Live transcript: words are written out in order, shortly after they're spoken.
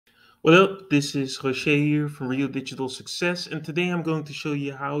Well, this is Rocher here from Real Digital Success, and today I'm going to show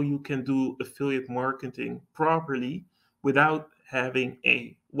you how you can do affiliate marketing properly without having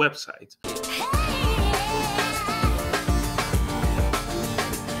a website.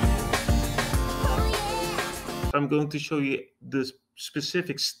 I'm going to show you the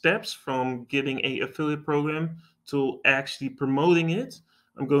specific steps from getting a affiliate program to actually promoting it.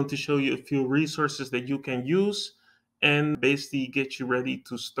 I'm going to show you a few resources that you can use and basically get you ready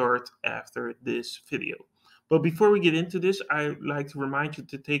to start after this video. But before we get into this, I'd like to remind you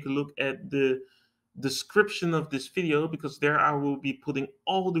to take a look at the description of this video because there I will be putting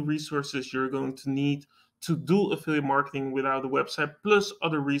all the resources you're going to need to do affiliate marketing without a website, plus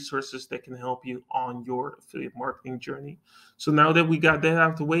other resources that can help you on your affiliate marketing journey. So now that we got that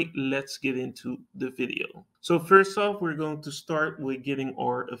out of the way, let's get into the video. So first off, we're going to start with getting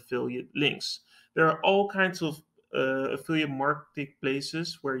our affiliate links. There are all kinds of affiliate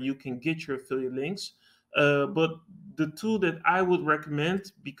marketplaces where you can get your affiliate links. But the two that I would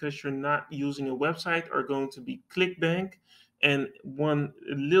recommend, because you're not using a website, are going to be ClickBank and one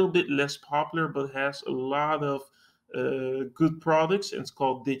a little bit less popular but has a lot of good products, and it's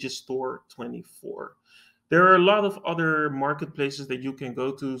called Digistore 24. There are a lot of other marketplaces that you can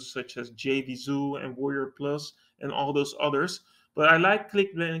go to, such as JVZoo and Warrior Plus and all those others. But I like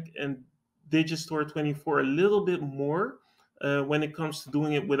ClickBank and Digistore 24 a little bit more when it comes to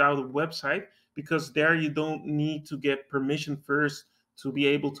doing it without a website, because there you don't need to get permission first to be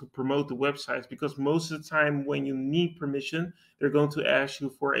able to promote the websites, because most of the time when you need permission, they're going to ask you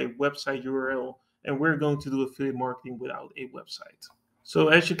for a website URL, and we're going to do affiliate marketing without a website. So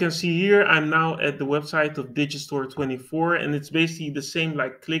as you can see here, I'm now at the website of Digistore 24, and it's basically the same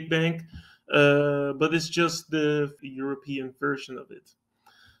like ClickBank, but it's just the European version of it.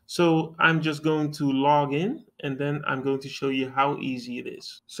 So I'm just going to log in, and then I'm going to show you how easy it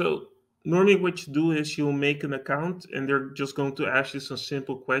is. So normally what you do is you'll make an account, and they're just going to ask you some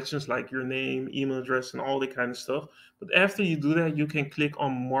simple questions like your name, email address, and all that kind of stuff. But after you do that, you can click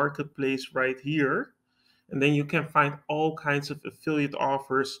on Marketplace right here, and then you can find all kinds of affiliate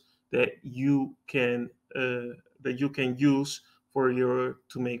offers that you can use for your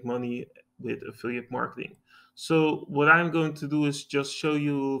to make money with affiliate marketing. So what I'm going to do is just show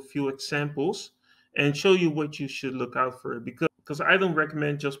you a few examples and show you what you should look out for, because I don't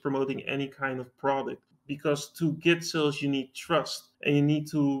recommend just promoting any kind of product, because to get sales you need trust and you need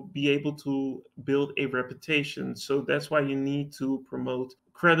to be able to build a reputation. So that's why you need to promote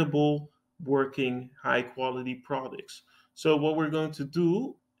credible, working, high quality products. So what we're going to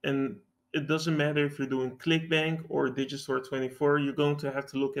do, and it doesn't matter if you're doing ClickBank or Digistore 24, you're going to have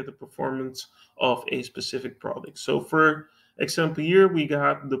to look at the performance of a specific product. So for example, here we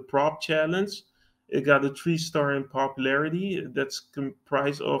got the prop challenge. It got a 3-star in popularity. That's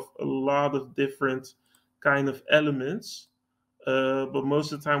comprised of a lot of different kind of elements. But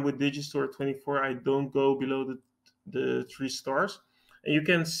most of the time with Digistore 24, I don't go below the 3 stars. And you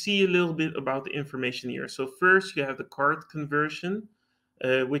can see a little bit about the information here. So first you have the cart conversion,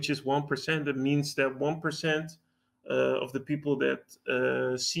 which is 1%. That means that 1% of the people that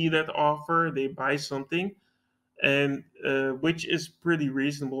see that offer, they buy something, and which is pretty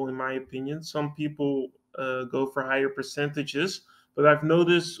reasonable in my opinion. Some people go for higher percentages, but I've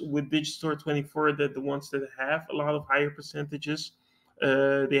noticed with Digistore 24 that the ones that have a lot of higher percentages,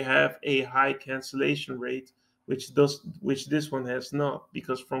 they have a high cancellation rate, which this one has not,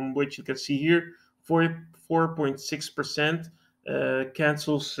 because from what you can see here, 4.6%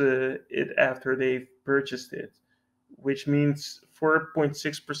 cancels it after they've purchased it, which means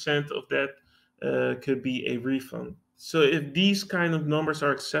 4.6% of that could be a refund. So if these kind of numbers are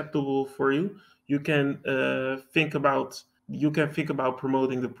acceptable for you, you can think about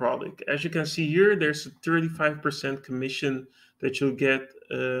promoting the product. As you can see here, there's a 35% commission that you'll get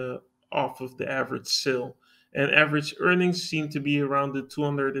off of the average sale, and average earnings seem to be around the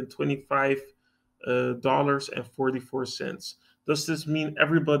 $225 dollars and 44 cents. Does this mean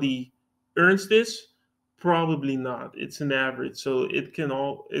everybody earns this? Probably not. It's an average, so it can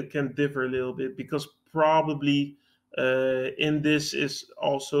differ a little bit, because probably in this is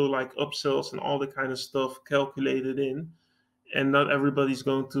also like upsells and all the kind of stuff calculated in, and not everybody's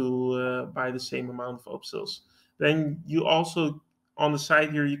going to buy the same amount of upsells. Then you also, on the side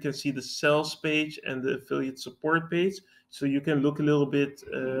here, you can see the sales page and the affiliate support page. So you can look a little bit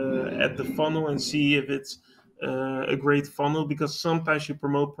at the funnel and see if it's a great funnel, because sometimes you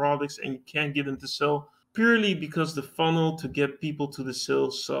promote products and you can't get them to sell purely because the funnel to get people to the sale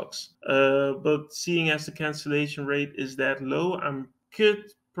sucks. But seeing as the cancellation rate is that low, I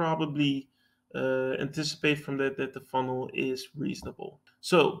could probably anticipate from that the funnel is reasonable.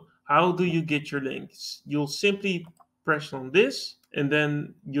 So How do you get your links? You'll simply press on this, and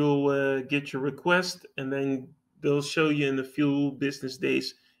then you'll get your request, and then they'll show you in a few business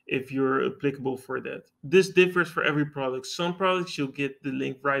days if you're applicable for that. This differs for every product. Some products you'll get the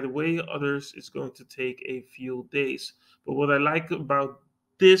link right away, others it's going to take a few days. But what I like about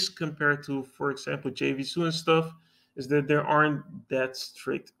this compared to, for example, JVZoo and stuff, is that they aren't that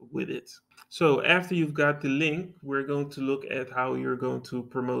strict with it. So after you've got the link, we're going to look at how you're going to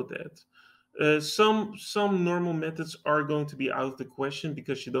promote that. Some normal methods are going to be out of the question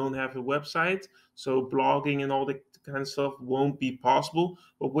because you don't have a website. So blogging and all that kind of stuff won't be possible.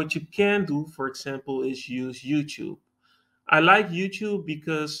 But what you can do, for example, is use YouTube. I like YouTube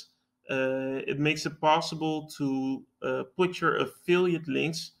because it makes it possible to put your affiliate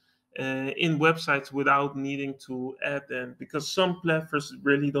links in websites without needing to add them. Because some platforms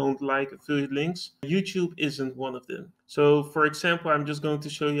really don't like affiliate links. YouTube isn't one of them. So, for example, I'm just going to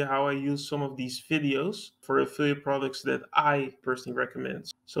show you how I use some of these videos for affiliate products that I personally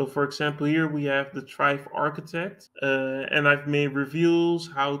recommend. So, for example, here we have the Thrive Architect, and I've made reviews,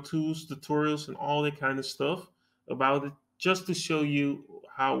 how to's, tutorials, and all that kind of stuff about it just to show you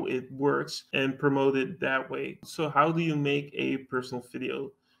how it works and promote it that way. So, how do you make a personal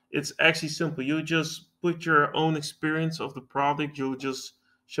video? It's actually simple. You just put your own experience of the product. You'll just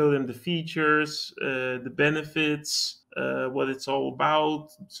show them the features, the benefits, what it's all about,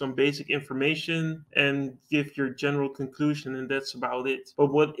 some basic information, and give your general conclusion, and that's about it.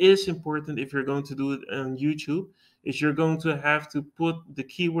 But what is important if you're going to do it on YouTube is you're going to have to put the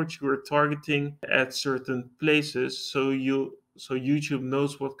keywords you are targeting at certain places so YouTube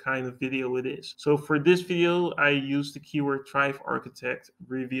knows what kind of video it is. So for this video, I use the keyword Thrive Architect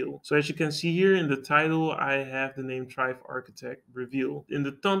Reveal. So as you can see here in the title, I have the name Thrive Architect Reveal. In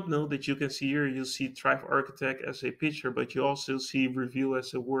the thumbnail that you can see here, you'll see Thrive Architect as a picture, but you also see Reveal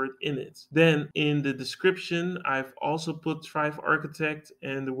as a word in it. Then in the description, I've also put Thrive Architect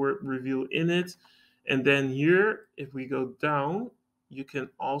and the word Reveal in it. And then here, if we go down, you can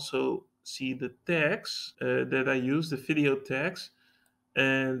also see the tags that I use, the video tags.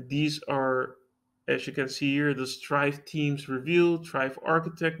 And these are, as you can see here, the Thrive Teams Reveal, Thrive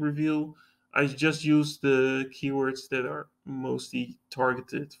Architect Reveal. I just use the keywords that are mostly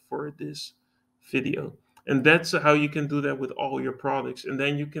targeted for this video. And that's how you can do that with all your products. And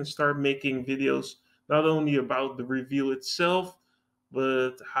then you can start making videos not only about the reveal itself,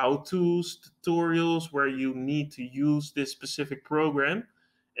 but how to's, tutorials where you need to use this specific program,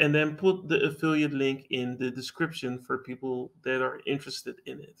 and then put the affiliate link in the description for people that are interested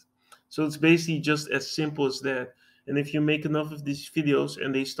in it. So it's basically just as simple as that. And if you make enough of these videos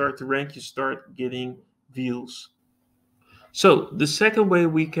and they start to rank, you start getting views. So the second way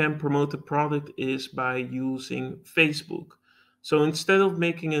we can promote the product is by using Facebook. So instead of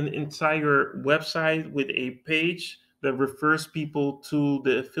making an entire website with a page that refers people to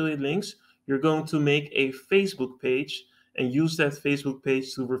the affiliate links, you're going to make a Facebook page and use that Facebook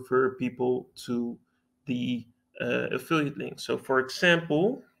page to refer people to the affiliate link. So for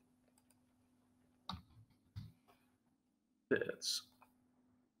example, let's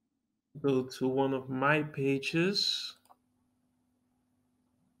go to one of my pages.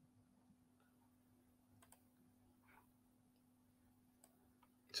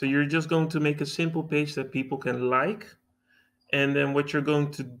 So you're just going to make a simple page that people can like. And then what you're going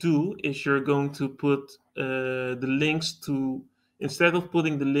to do is you're going to put the links to, instead of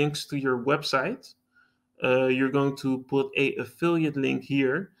putting the links to your website, you're going to put a affiliate link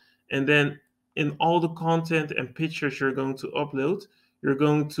here. And then in all the content and pictures you're going to upload, you're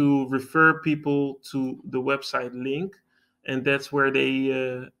going to refer people to the website link. And that's where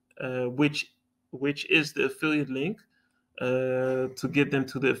which is the affiliate link to get them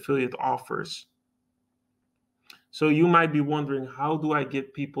to the affiliate offers. So you might be wondering, how do I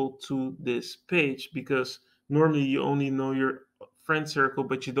get people to this page? Because normally you only know your friend circle,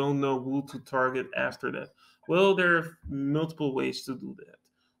 but you don't know who to target after that. Well, there are multiple ways to do that.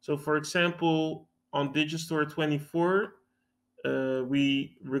 So, for example, on Digistore 24,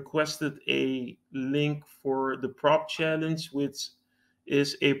 we requested a link for the prop challenge, which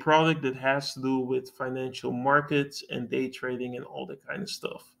is a product that has to do with financial markets and day trading and all that kind of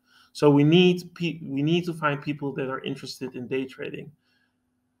stuff. So we need to find people that are interested in day trading.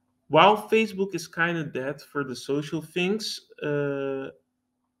 While Facebook is kind of dead for the social things, a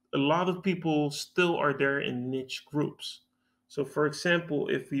lot of people still are there in niche groups. So, for example,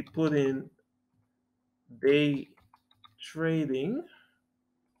 if we put in day trading,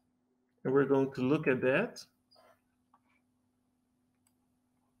 and we're going to look at that,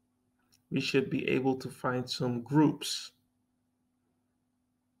 we should be able to find some groups.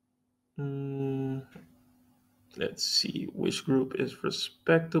 Mm, let's see which group is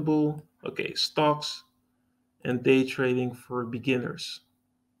respectable. Okay, stocks and day trading for beginners.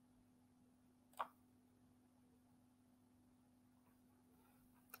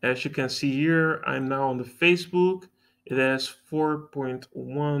 As you can see here, I'm now on the Facebook. It has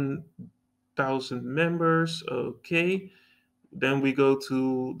 4.1 thousand members. Okay. Then we go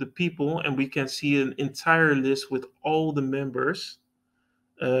to the people and we can see an entire list with all the members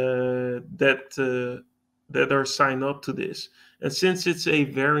that are signed up to this. And since it's a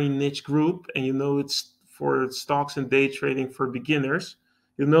very niche group, and you know it's for stocks and day trading for beginners,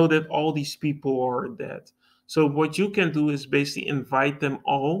 you know that all these people are that. So what you can do is basically invite them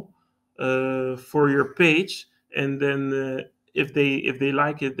all for your page, and then if they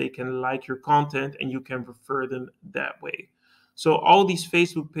like it, they can like your content, and you can refer them that way. So all these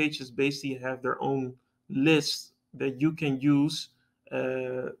Facebook pages basically have their own list that you can use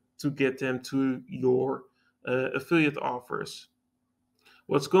uh, to get them to your affiliate offers.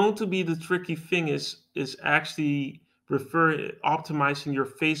 What's going to be the tricky thing is actually optimizing your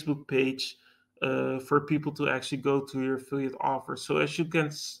Facebook page for people to actually go to your affiliate offer. So as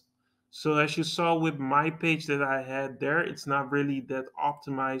you saw with my page that I had there, it's not really that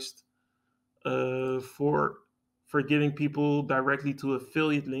optimized for getting people directly to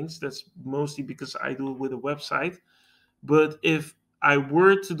affiliate links. That's mostly because I do it with a website. But if I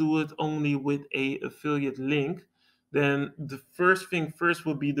were to do it only with a affiliate link, then the first thing first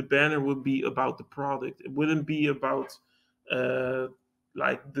would be the banner would be about the product. It wouldn't be about uh,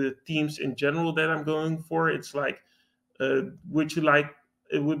 like the themes in general that I'm going for. It's like would you like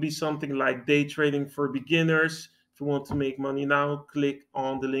it would be something like day trading for beginners. If you want to make money now, click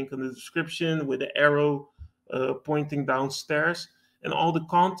on the link in the description with the arrow pointing downstairs. And all the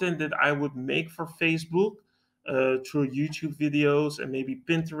content that I would make for Facebook through YouTube videos and maybe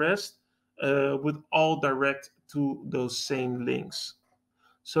Pinterest would all direct to those same links.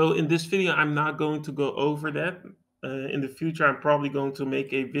 So in this video, I'm not going to go over that. In the future, I'm probably going to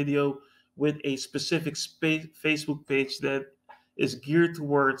make a video with a specific Facebook page that is geared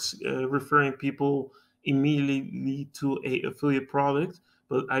towards referring people immediately to a affiliate product.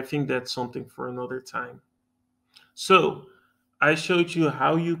 But I think that's something for another time. So I showed you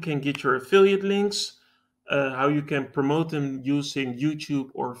how you can get your affiliate links, how you can promote them using YouTube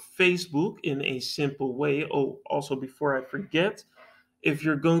or Facebook in a simple way. Oh, also before I forget, if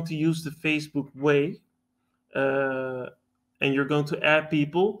you're going to use the Facebook way uh, and you're going to add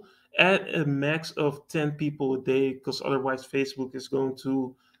people, add a max of 10 people a day because otherwise Facebook is going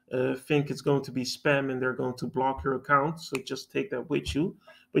to think it's going to be spam and they're going to block your account. So just take that with you.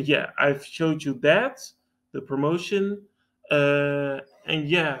 But yeah, I've showed you that, the promotion. And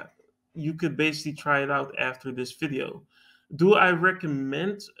yeah, you could basically try it out after this video. Do I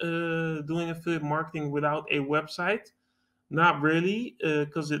recommend doing affiliate marketing without a website? Not really,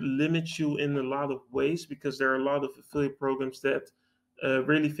 because it limits you in a lot of ways. Because there are a lot of affiliate programs that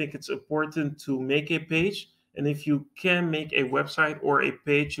really think it's important to make a page. And if you can make a website or a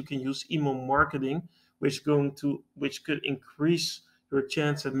page, you can use email marketing, which could increase your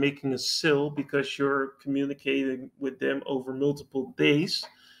chance of making a sale because you're communicating with them over multiple days.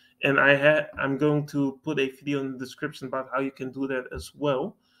 And I'm going to put a video in the description about how you can do that as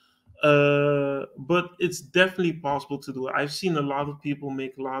well. But it's definitely possible to do it. I've seen a lot of people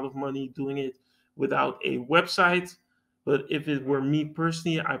make a lot of money doing it without a website. But if it were me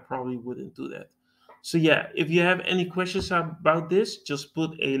personally, I probably wouldn't do that. So yeah, if you have any questions about this, just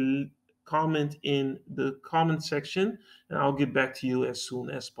put a comment in the comment section, and I'll get back to you as soon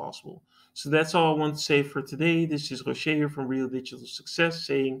as possible. So that's all I want to say for today. This is Rocher from Real Digital Success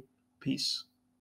saying peace.